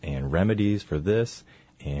wellness and remedies for this.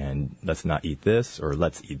 And let's not eat this, or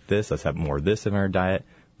let's eat this. Let's have more of this in our diet.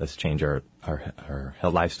 Let's change our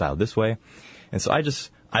health lifestyle this way. And so I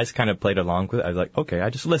just kind of played along with it. I was like, okay, I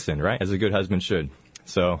just listened, right? As a good husband should.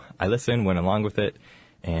 So I listened, went along with it,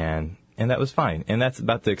 and that was fine. And that's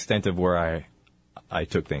about the extent of where I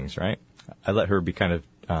took things, right? I let her be kind of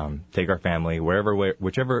take our family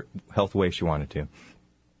whichever health way she wanted to,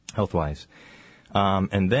 health-wise.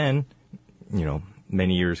 And then,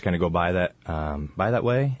 many years kind of go by that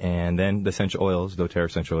way, and then the essential oils, doTERRA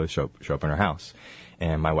essential oils, show up in our house.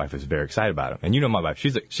 And my wife was very excited about them. And my wife,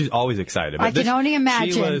 she's always excited. But I can only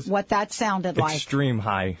imagine what that sounded like. Extreme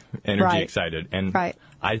high energy excited. And right.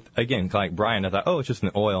 I, again, like Brian, I thought, it's just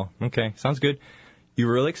an oil. Okay, sounds good. You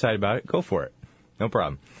were really excited about it. Go for it. No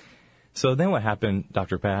problem. So then what happened,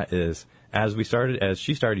 Dr. Pat, is as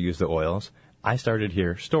she started to use the oils, I started to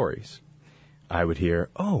hear stories. I would hear,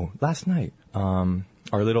 last night, our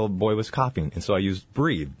little boy was coughing. And so I used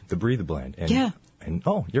the Breathe blend. And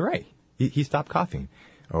you're right. He stopped coughing.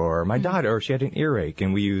 Or my daughter, she had an earache,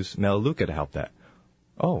 and we use Melaleuca to help that.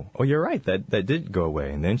 Oh, you're right. That did go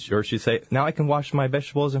away. And then she'd say, now I can wash my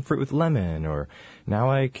vegetables and fruit with lemon. Or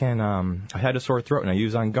now I can, I had a sore throat and I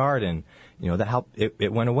use On Guard, and, that helped.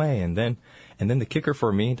 It went away. And then the kicker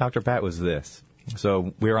for me, Dr. Pat, was this.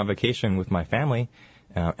 So we were on vacation with my family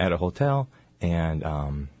at a hotel,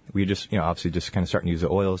 and we just, obviously just kind of starting to use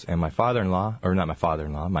the oils. And my father-in-law, or not my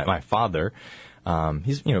father-in-law, my father,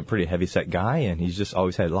 he's, pretty heavy-set guy, and he's just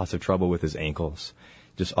always had lots of trouble with his ankles.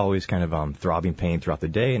 Just always kind of throbbing pain throughout the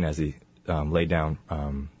day, and as he laid down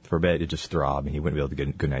for bed, it just throbbed, and he wouldn't be able to get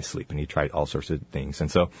a good night's sleep. And he tried all sorts of things. And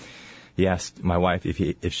so he asked my wife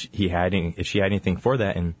if she had anything for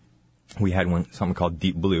that, and we had something called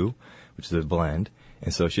Deep Blue, which is a blend.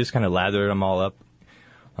 And so she just kind of lathered them all up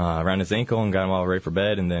around his ankle and got him all ready for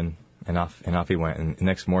bed, and off he went. And the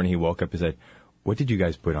next morning he woke up and said, "What did you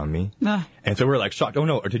guys put on me?" And so we're like shocked. Oh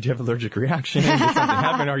no, or did you have an allergic reaction? Did something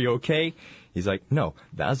happen? Are you okay? He's like, no,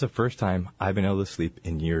 that was the first time I've been able to sleep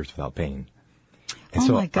in years without pain. And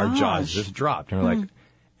so our jaws just dropped, and we're like,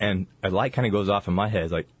 and a light kind of goes off in my head.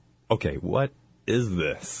 It's like, okay, what is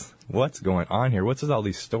this? What's going on here? What's all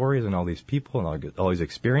these stories and all these people and all these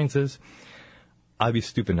experiences? I'd be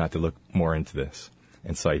stupid not to look more into this.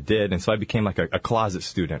 And so I did, and so I became like a closet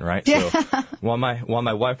student, right? So while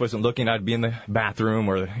my wife wasn't looking, I'd be in the bathroom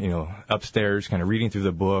or upstairs, kind of reading through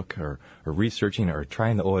the book or researching or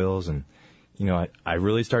trying the oils, and I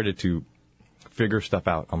really started to figure stuff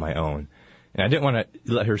out on my own, and I didn't want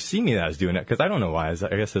to let her see me that I was doing it, because I don't know why. I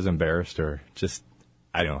guess I was embarrassed, or just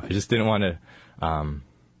I don't know. I just didn't want to.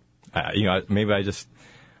 Maybe I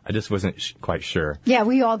just wasn't quite sure. Yeah,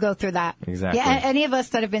 we all go through that. Exactly. Yeah, any of us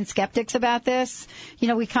that have been skeptics about this,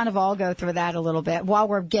 we kind of all go through that a little bit while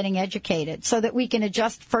we're getting educated, so that we can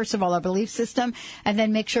adjust, first of all, our belief system, and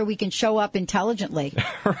then make sure we can show up intelligently.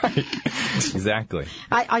 Right. Exactly.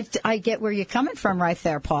 I get where you're coming from right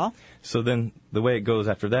there, Paul. So then the way it goes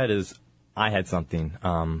after that is I had something.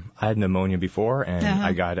 I had pneumonia before, and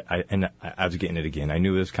I got it, and I was getting it again. I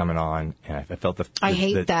knew it was coming on, and I felt I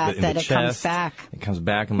hate that it chest. Comes back. It comes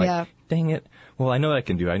back. I'm like, dang it. Well, I know what I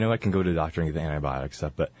can do. I know I can go to the doctor and get the antibiotic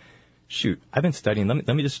stuff, but shoot, I've been studying. Let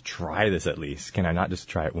me just try this at least. Can I not just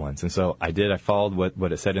try it once? And so I did. I followed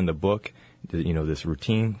what it said in the book, this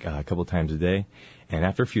routine a couple times a day. And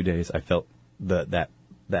after a few days, I felt that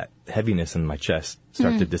heaviness in my chest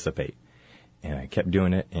start to dissipate. And I kept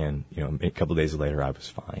doing it, and, a couple of days later, I was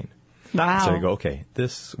fine. Wow. So I go, okay,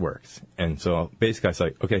 this works. And so basically I was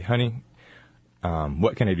like, okay, honey,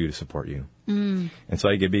 what can I do to support you? And so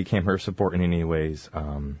I became her support in any ways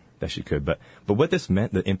that she could. But what this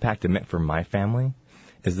meant, the impact it meant for my family,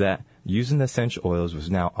 is that using the essential oils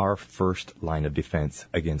was now our first line of defense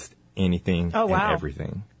against anything and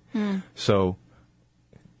everything. So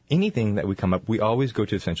anything that we come up, we always go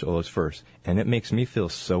to essential oils first. And it makes me feel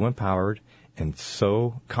so empowered and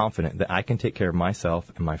so confident that I can take care of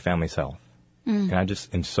myself and my family's health. And I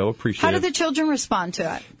just am so appreciative. How do the children respond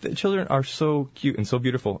to it? The children are so cute and so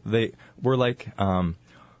beautiful. They were like,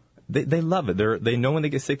 they love it. They know when they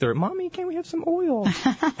get sick, they're like, Mommy, can we have some oil?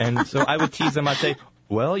 And so I would tease them. I'd say,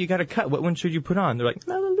 well, you got to cut. What one should you put on? They're like,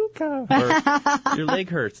 Melaleuca. Or your leg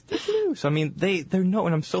hurts. So, I mean, they know,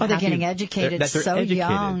 and I'm so happy. They're getting educated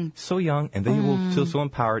young. So young, and they will feel so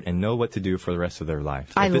empowered and know what to do for the rest of their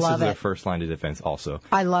life. So I love it. This is their first line of defense also.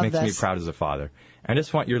 I love this. Makes me proud as a father. I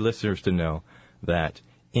just want your listeners to know that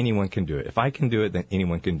anyone can do it. If I can do it, then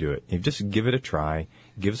anyone can do it. If just give it a try,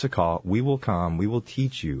 give us a call. We will come. We will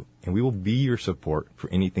teach you, and we will be your support for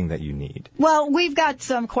anything that you need. Well, we've got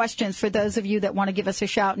some questions for those of you that want to give us a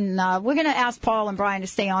shout, and we're going to ask Paul and Brian to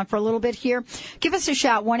stay on for a little bit here. Give us a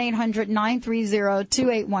shout,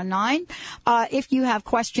 1-800-930-2819, if you have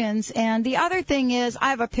questions. And the other thing is,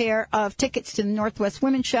 I have a pair of tickets to the Northwest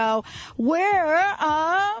Women's Show where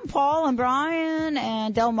Paul and Brian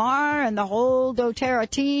and Delmar and the whole doTERRA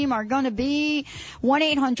team are going to be.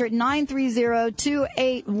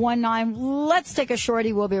 1-800-930-2819. Let's take a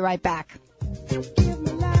shorty. We'll be right back.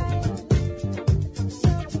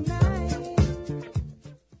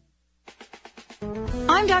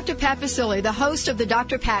 I'm Dr. Pat Basile, the host of the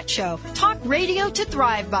Dr. Pat Show. Talk radio to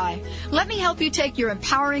thrive by. Let me help you take your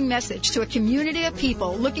empowering message to a community of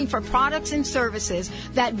people looking for products and services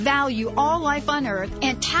that value all life on earth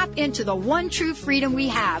and tap into the one true freedom we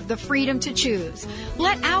have, the freedom to choose.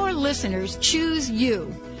 Let our listeners choose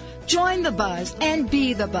you. Join the buzz and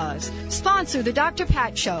be the buzz. Sponsor the Dr.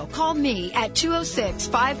 Pat Show. Call me at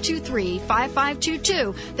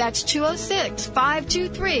 206-523-5522. That's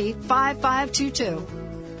 206-523-5522.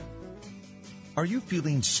 Are you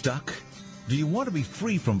feeling stuck? Do you want to be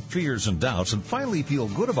free from fears and doubts and finally feel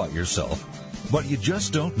good about yourself, but you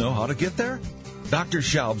just don't know how to get there? Dr.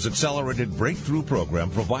 Schaub's Accelerated Breakthrough Program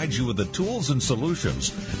provides you with the tools and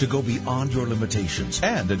solutions to go beyond your limitations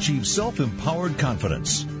and achieve self-empowered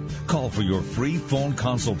confidence. Call for your free phone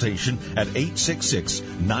consultation at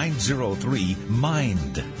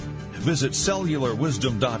 866-903-MIND. Visit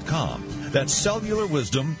cellularwisdom.com. That's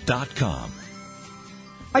cellularwisdom.com.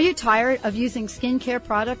 Are you tired of using skincare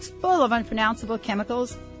products full of unpronounceable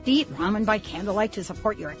chemicals? Do you eat ramen by candlelight to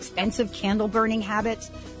support your expensive candle-burning habits?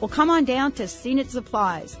 Well, come on down to Zenith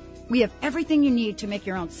Supplies. We have everything you need to make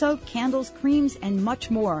your own soap, candles, creams, and much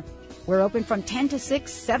more. We're open from 10 to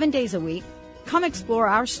 6, 7 days a week. Come explore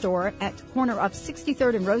our store at the corner of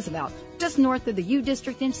 63rd and Roosevelt, just north of the U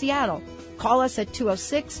District in Seattle. Call us at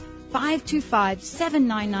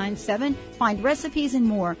 206-525-7997. Find recipes and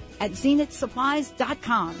more at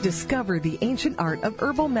zenithsupplies.com. Discover the ancient art of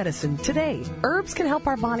herbal medicine today. Herbs can help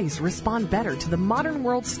our bodies respond better to the modern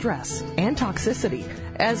world's stress and toxicity,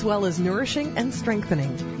 as well as nourishing and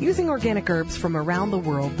strengthening. Using organic herbs from around the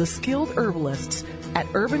world, the skilled herbalists at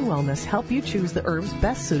Urban Wellness help you choose the herbs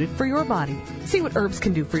best suited for your body. See what herbs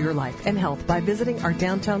can do for your life and health by visiting our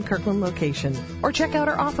downtown Kirkland location, or check out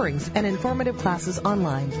our offerings and informative classes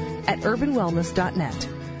online at urbanwellness.net.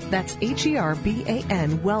 That's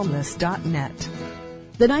HERBAN wellness.net.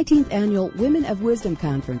 The 19th Annual Women of Wisdom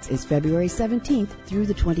Conference is February 17th through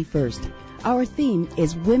the 21st. Our theme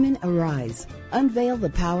is Women Arise. Unveil the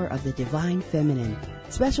power of the divine feminine.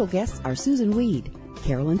 Special guests are Susan Weed,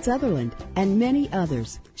 Carolyn Sutherland, and many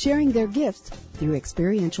others, sharing their gifts through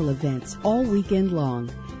experiential events all weekend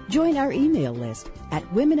long. Join our email list at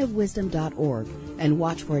womenofwisdom.org and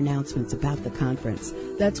watch for announcements about the conference.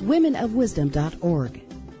 That's womenofwisdom.org.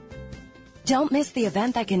 Don't miss the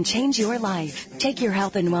event that can change your life. Take your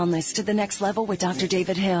health and wellness to the next level with Dr.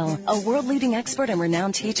 David Hill, a world-leading expert and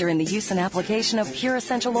renowned teacher in the use and application of pure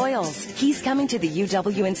essential oils. He's coming to the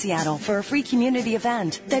UW in Seattle for a free community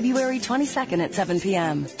event, February 22nd at 7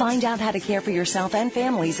 p.m. Find out how to care for yourself and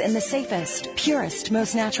families in the safest, purest,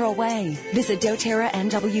 most natural way. Visit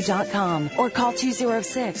doTERRANW.com or call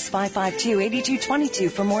 206-552-8222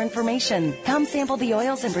 for more information. Come sample the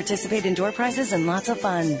oils and participate in door prizes and lots of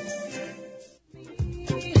fun.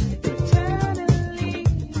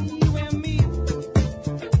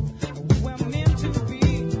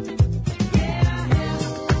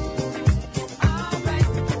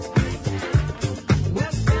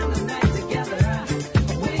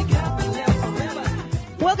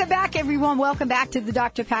 everyone. Welcome back to the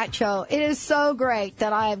Dr. Pat Show. It is so great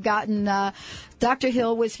that I have gotten Dr.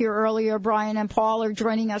 Hill was here earlier. Brian and Paul are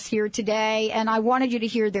joining us here today, and I wanted you to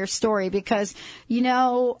hear their story because,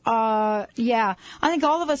 I think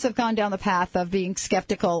all of us have gone down the path of being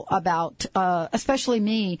skeptical about, especially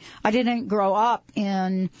me. I didn't grow up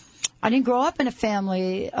in a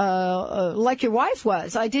family like your wife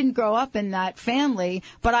was. I didn't grow up in that family,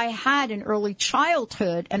 but I had an early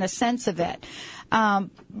childhood and a sense of it.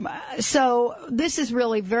 So this is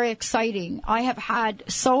really very exciting. I have had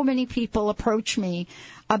so many people approach me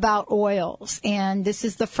about oils, and this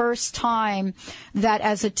is the first time that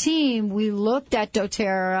as a team we looked at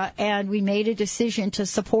doTERRA and we made a decision to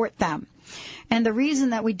support them. And the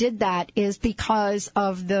reason that we did that is because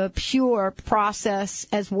of the pure process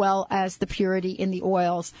as well as the purity in the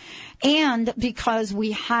oils. And because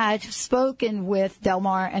we had spoken with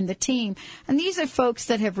Delmar and the team. And these are folks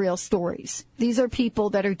that have real stories. These are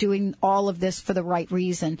people that are doing all of this for the right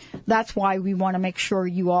reason. That's why we want to make sure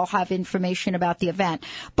you all have information about the event.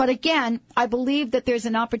 But again, I believe that there's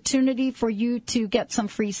an opportunity for you to get some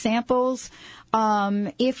free samples.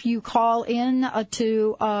 If you call in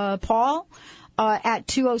to Paul at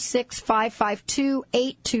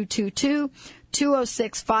 206-552-8222,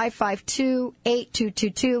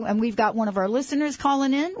 206-552-8222, and we've got one of our listeners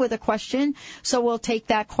calling in with a question, so we'll take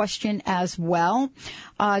that question as well.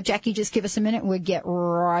 Jackie, just give us a minute and we'll get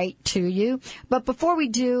right to you. But before we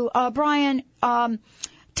do, Brian,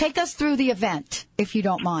 take us through the event, if you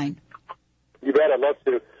don't mind. You bet, I'd love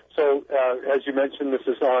to. So, as you mentioned, this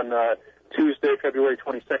is on Tuesday, February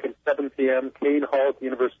 22nd, 7 p.m., Kane Hall at the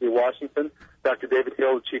University of Washington. Dr. David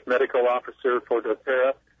Hill, the Chief Medical Officer for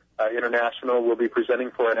doTERRA International, will be presenting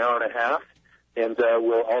for an hour and a half, and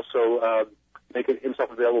will also make himself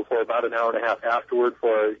available for about an hour and a half afterward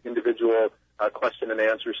for an individual question and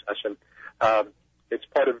answer session. It's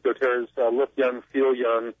part of doTERRA's Look Young, Feel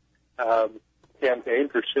Young campaign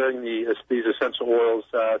for sharing these essential oils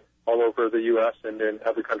all over the U.S. and in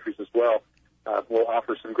other countries as well. We'll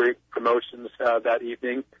offer some great promotions that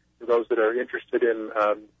evening for those that are interested in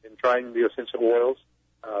trying the essential oils.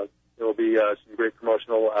 There will be some great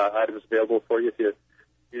promotional items available for you if you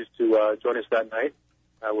choose to join us that night.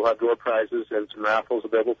 We'll have door prizes and some raffles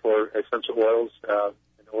available for essential oils and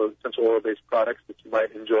essential oil-based products that you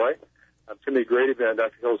might enjoy. It's going to be a great event.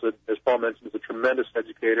 Dr. Hill, as Paul mentioned, is a tremendous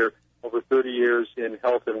educator, over 30 years in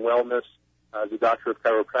health and wellness, as a doctor of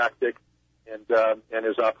chiropractic, and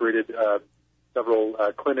has operated several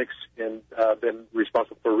clinics and been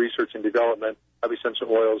responsible for research and development of essential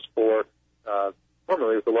oils for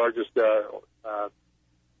formerly the largest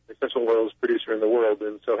essential oils producer in the world,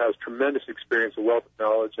 and so has tremendous experience, a wealth of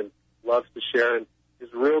knowledge, and loves to share. And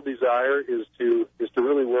his real desire is to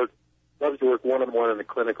really loves to work one-on-one in a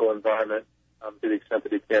clinical environment to the extent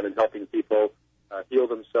that he can in helping people heal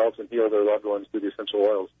themselves and heal their loved ones through the essential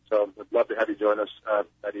oils. So I'd love to have you join us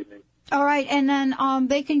that evening. All right, and then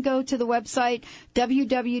they can go to the website,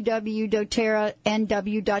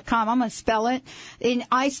 www.doterranw.com. I'm going to spell it. And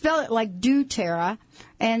I spell it like doTERRA,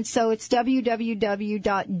 and so it's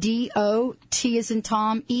www.dot, as in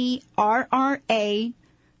Tom, ERRA,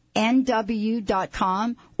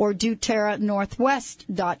 NW.com or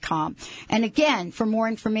doTERRANorthwest.com. And again, for more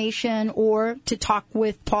information or to talk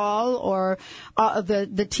with Paul or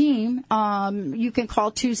the team, you can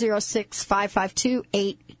call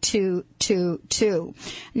 206-552-8222.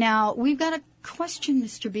 Now, we've got a question,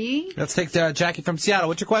 Mr. B. Let's take Jackie from Seattle.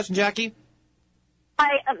 What's your question, Jackie?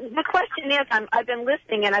 The question is, I've been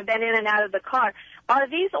listening and I've been in and out of the car. Are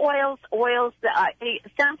these oils that it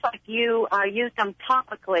sounds like you use them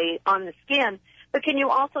topically on the skin, but can you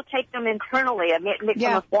also take them internally, mix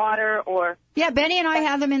them with water or? Yeah, Benny and I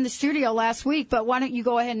had them in the studio last week, but why don't you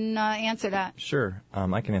go ahead and answer that? Sure,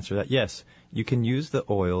 I can answer that. Yes, you can use the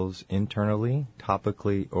oils internally,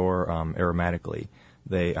 topically, or aromatically.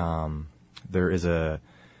 They and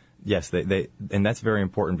that's very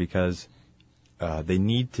important because they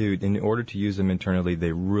need to, in order to use them internally,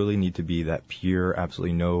 they really need to be that pure,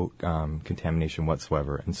 absolutely no contamination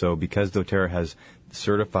whatsoever. And so because doTERRA has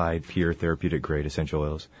certified pure therapeutic grade essential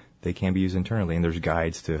oils, they can be used internally. And there's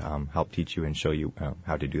guides to help teach you and show you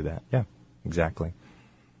how to do that. Yeah, exactly.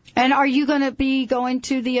 And are you going to be going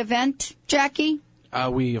to the event, Jackie?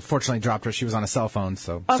 We fortunately dropped her. She was on a cell phone,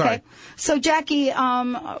 so okay. Sorry. So, Jackie,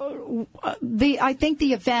 I think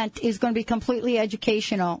the event is going to be completely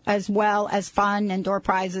educational as well as fun and door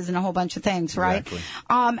prizes and a whole bunch of things, right? Exactly.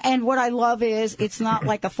 And what I love is it's not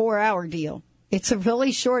like a 4-hour deal. It's a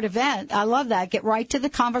really short event. I love that. Get right to the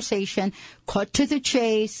conversation, cut to the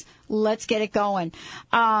chase. Let's get it going.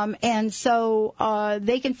 And so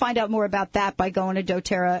they can find out more about that by going to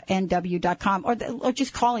doTERRANW.com or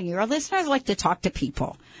just calling you. Our listeners like to talk to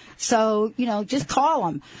people. So, just call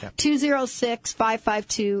them,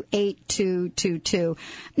 206-552-8222.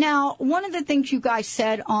 Now, one of the things you guys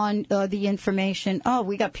said on the information,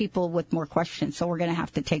 we got people with more questions, so we're going to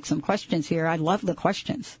have to take some questions here. I love the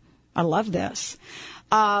questions. I love this.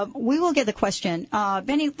 We will get the question.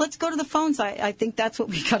 Benny, let's go to the phones. I think that's what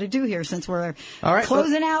we got to do here since we're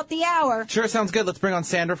closing out the hour. Sure, sounds good. Let's bring on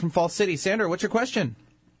Sandra from Falls City. Sandra, what's your question?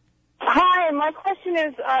 Hi, my question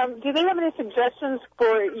is, do they have any suggestions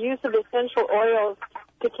for use of essential oils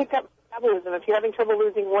to kick up metabolism if you're having trouble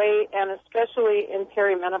losing weight, and especially in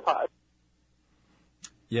perimenopause?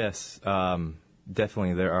 Yes,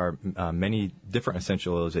 definitely. There are many different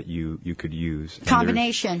essential oils that you could use. And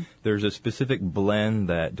combination. There's a specific blend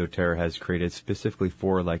that doTERRA has created specifically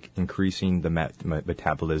for increasing the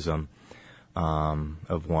metabolism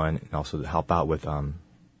of one, and also to help out with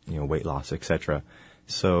weight loss, etc.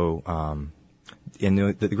 So, and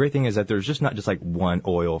the great thing is that there's just not just one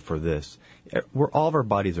oil for this. All of our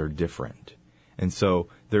bodies are different. And so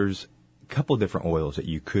there's a couple different oils that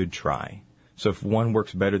you could try. So if one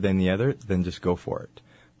works better than the other, then just go for it.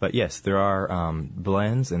 But yes, there are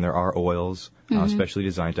blends and there are oils specially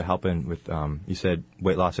designed to help with, you said,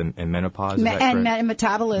 weight loss and menopause. Is that correct?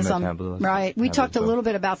 Metabolism. Right. We talked a little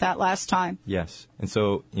bit about that last time. Yes. And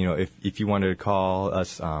so, if you wanted to call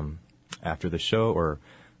us after the show or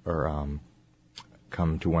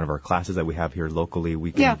come to one of our classes that we have here locally,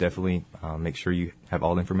 we can definitely make sure you have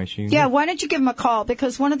all the information you need. Yeah, why don't you give them a call?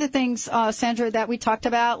 Because one of the things, Sandra, that we talked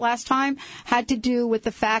about last time had to do with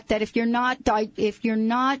the fact that if you're not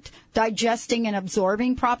digesting and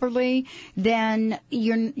absorbing properly, then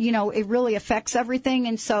it really affects everything.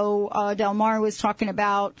 And so Delmar was talking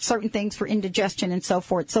about certain things for indigestion and so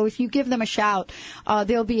forth. So if you give them a shout,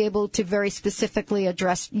 they'll be able to very specifically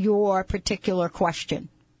address your particular question.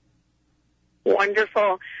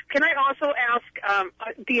 Wonderful. Can I also ask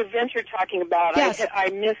the event you're talking about? Yes.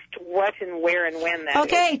 I missed what and where and when that is.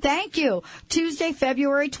 Okay, thank you. Tuesday,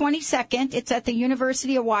 February 22nd. It's at the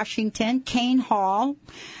University of Washington, Kane Hall,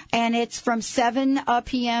 and it's from 7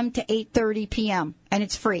 p.m. to 8:30 p.m., and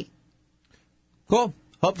it's free. Cool.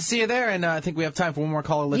 Hope to see you there, and I think we have time for one more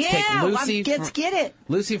caller. Let's take Lucy. Let's get it.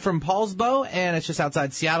 Lucy from Paulsbo, and it's just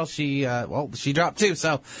outside Seattle. She dropped too,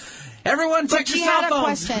 so everyone check your cell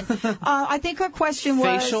phones. She had a question. I think her question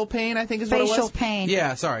was... Facial pain, I think is what it was. Facial pain.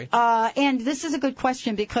 Yeah, sorry. And this is a good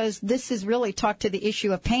question because this is really talked to the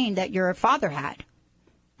issue of pain that your father had.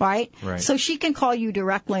 Right? So she can call you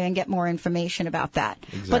directly and get more information about that.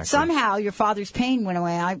 Exactly. But somehow your father's pain went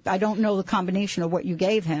away. I don't know the combination of what you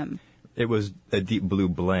gave him. It was a deep blue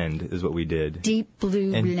blend is what we did. Deep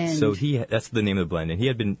blue blend. So that's the name of the blend.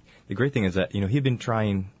 And the great thing is that, he had been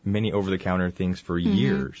trying many over-the-counter things for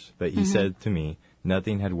years. But he said to me,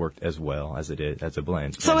 nothing had worked as well as it is as a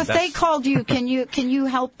blend. So if they called you, can you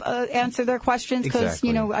help answer their questions? Because,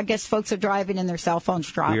 I guess folks are driving and their cell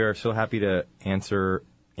phones drop. We are so happy to answer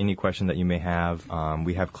any question that you may have.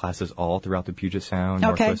 We have classes all throughout the Puget Sound,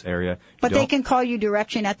 Northwest area. But they can call you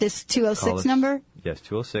direction at this 206 number? Yes,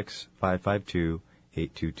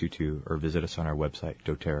 206-552-8222, or visit us on our website,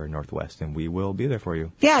 doTERRA Northwest, and we will be there for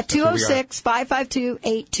you. Yeah,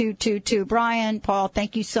 206-552-8222. Brian, Paul,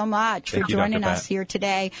 thank you so much for joining us here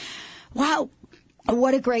today. Wow.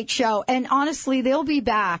 What a great show. And honestly, they'll be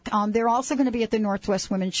back. They're also going to be at the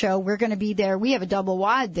Northwest Women's Show. We're going to be there. We have a double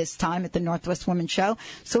wide this time at the Northwest Women's Show.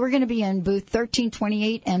 So we're going to be in booth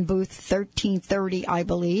 1328 and booth 1330, I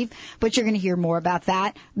believe. But you're going to hear more about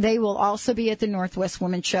that. They will also be at the Northwest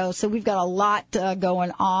Women's Show. So we've got a lot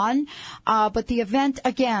going on. But the event,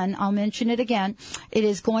 again, I'll mention it again. It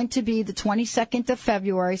is going to be the 22nd of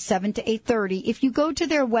February, 7 to 8:30. If you go to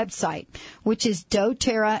their website, which is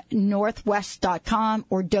doTERRANorthwest.com,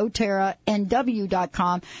 or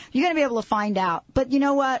doTERRANW.com, you're going to be able to find out. But you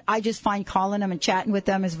know what? I just find calling them and chatting with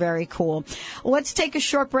them is very cool. Let's take a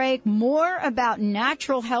short break. More about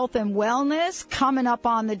natural health and wellness coming up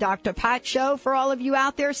on the Dr. Pat Show. For all of you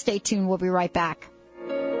out there, stay tuned. We'll be right back.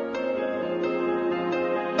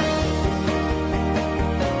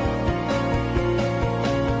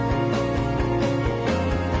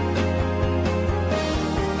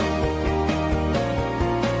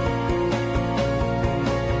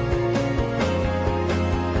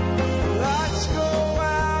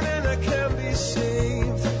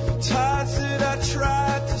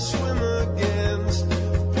 Swim